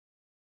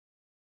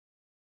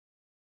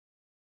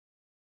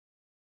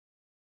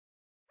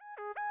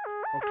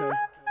Okay,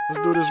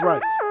 let's do this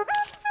right.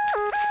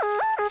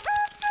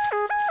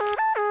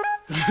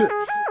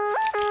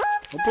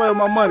 Don't play with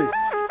my money.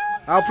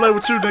 I'll play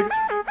with you, nigga.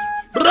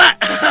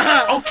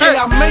 Okay,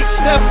 I make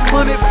that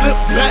money flip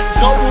back,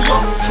 double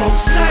up, Trump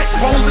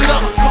sacks, roll it up,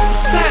 couple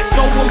stacks,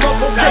 double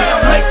up. Okay, I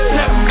make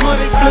that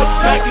money flip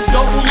back and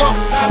double up,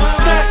 Trump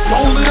sacks,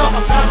 roll it up,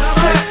 couple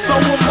stacks,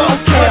 double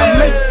up. Okay, I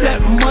make that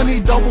money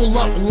double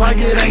up like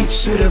it ain't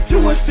shit. If you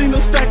ain't seen a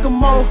stack of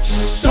more,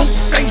 don't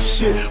say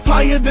shit.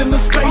 Flyer than a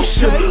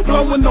spaceship,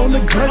 blowing on the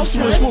grape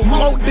switch with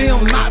more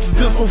damn knots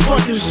than some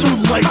fucking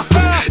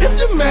shoelaces. If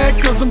you're mad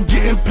cause I'm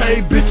getting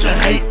paid, bitch, you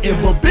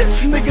hating. But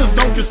bitch, niggas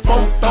don't get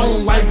smoked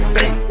on like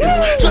bacons.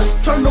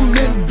 Just turn them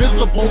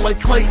invisible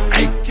like Clay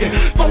Aiken.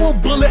 Throw a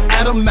bullet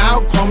at him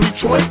now, call me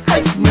Troy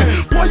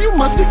Aikman. Boy, you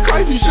must be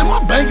crazy, shit,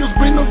 my bankers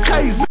bring them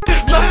crazy.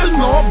 Dressed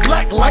in all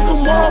black like a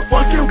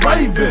motherfucking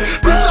raven.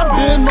 Bitch, I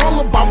been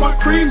all about my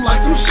cream like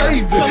I'm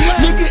shaving.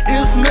 Nigga,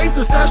 it's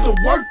Nathan, stash the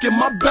work in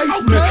my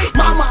basement.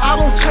 Mama, I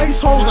don't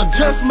chase hoes, I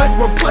just make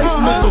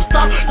replacements. So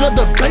stop the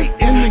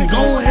debating and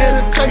go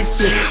ahead and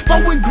taste it.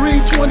 Throwing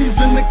green 20s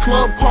in the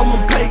club, call them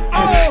bacon.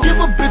 Give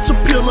a bitch a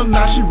pill and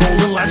now she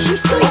rolling like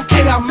she's steak.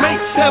 Okay, I make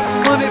that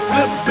money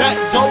flip back,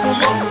 double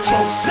up,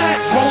 Trump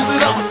sacks, roll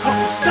it up, a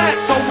couple stacks,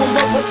 double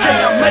up. Okay,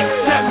 I make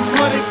that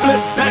money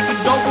flip back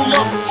and double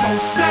up,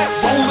 Trump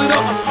sacks, roll it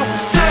up, a couple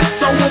stacks,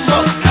 double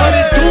up. What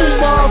it do,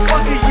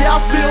 motherfucker? Yeah,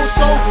 I feel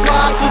so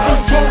fly, cause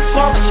I'm drunk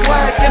off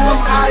swag and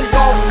I'm high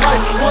off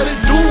life. What it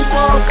do,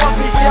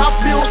 motherfucker? Yeah, I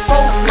feel so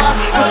fly,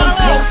 cause I'm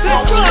drunk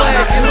off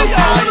swag and I'm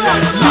high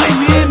off life. Meet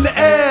me in the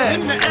air,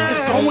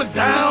 it's going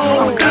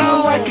down,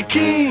 down like a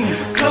king,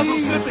 cause I'm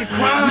sipping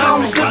crown.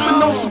 Now I'm sipping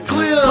on some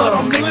clear, but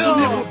I'm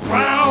mixing it with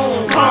brown.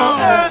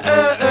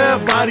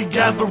 Everybody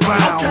gather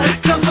round,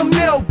 cause I'm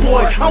nail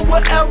boy, I'm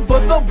whatever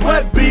the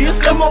bread be, it's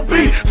MOB.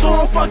 So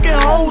I'm fucking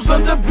hoes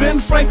under Ben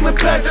Franklin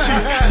bed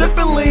sheets,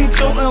 sipping lean,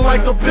 tilting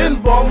like a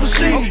pinball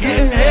machine,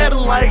 getting head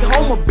like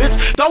Homer,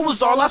 bitch, that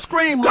was all I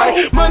scream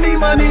like. Money,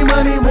 money,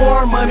 money,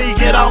 more money,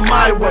 get out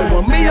my way.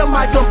 When me and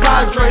my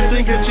compadre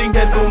singing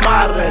chingue tu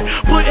madre,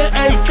 putting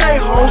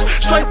AK hoes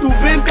straight through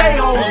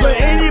pendejos. For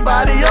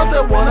anybody else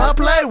that wanna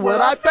play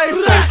with, I pay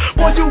so.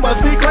 Boy, you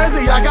must be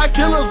crazy, I got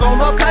killers on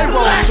the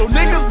payroll, so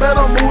niggas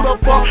better move the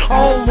fuck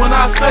on when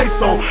I say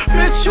so.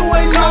 Bitch, you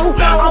ain't know,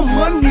 I'm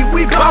money,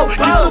 we bout,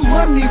 get the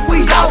money,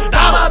 we out,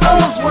 dollar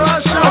those where I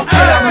show.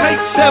 Okay, I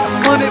make that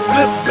money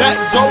flip back,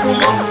 double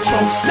up,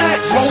 Trump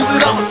sacks, roll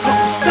it up, a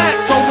couple stacks,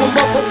 double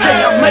up. Okay,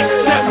 I make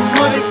that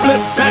money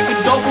flip back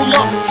and double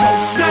up,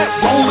 Trump sacks,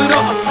 roll it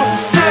up, a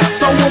couple stacks,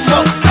 double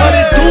up. What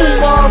it do,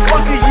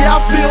 motherfucker? Yeah, I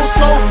feel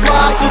so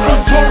fly, cause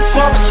I'm drunk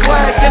off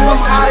swag and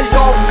I'm high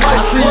off life.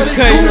 I see you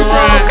cutting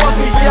around.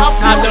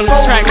 I done the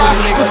track with a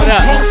nigga, what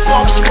up?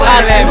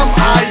 Holla at me.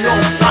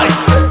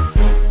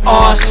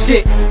 Aw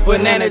shit,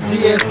 Banana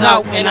G is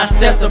out, and I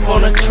stepped up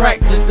on the track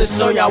just to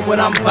show y'all what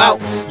I'm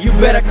about. You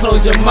better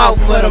close your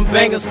mouth for them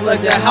bangers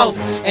flood your house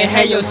and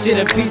have your shit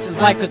in pieces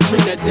like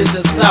Katrina did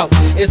the South.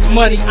 It's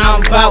money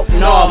I'm bout,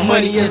 and all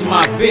money is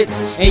my bitch.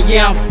 And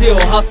yeah, I'm still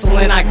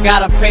hustling, I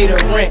gotta pay the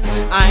rent.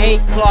 I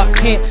ain't Clark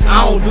Kent,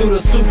 I don't do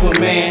the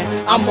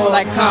Superman. I'm more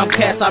like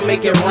Comcast, I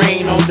make it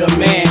rain on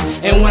demand.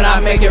 And when I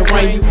make it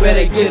rain, you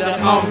better get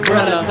an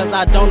umbrella, cause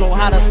I don't know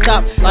how to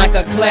stop like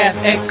a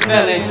Class X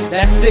felon.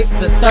 That's 6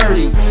 to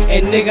 30,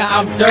 and nigga,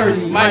 I'm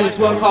dirty. Might as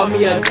well call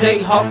me a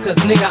Jayhawk, cause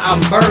nigga, I'm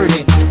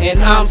birding. And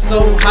I'm so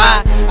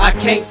high, I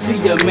can't see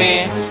ya,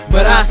 man,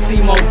 but I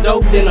see more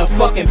dope than a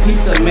fucking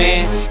pizza,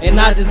 man. And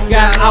I just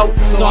got out,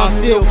 so I'm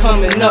still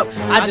coming up.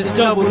 I just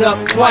doubled up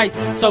twice,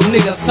 so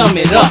nigga, sum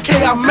it up.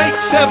 Okay, I make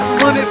that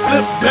money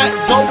flip back,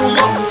 double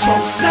up,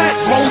 Trump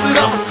sacks, roll it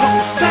up, a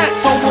couple stacks,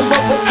 double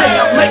up. Okay,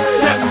 I make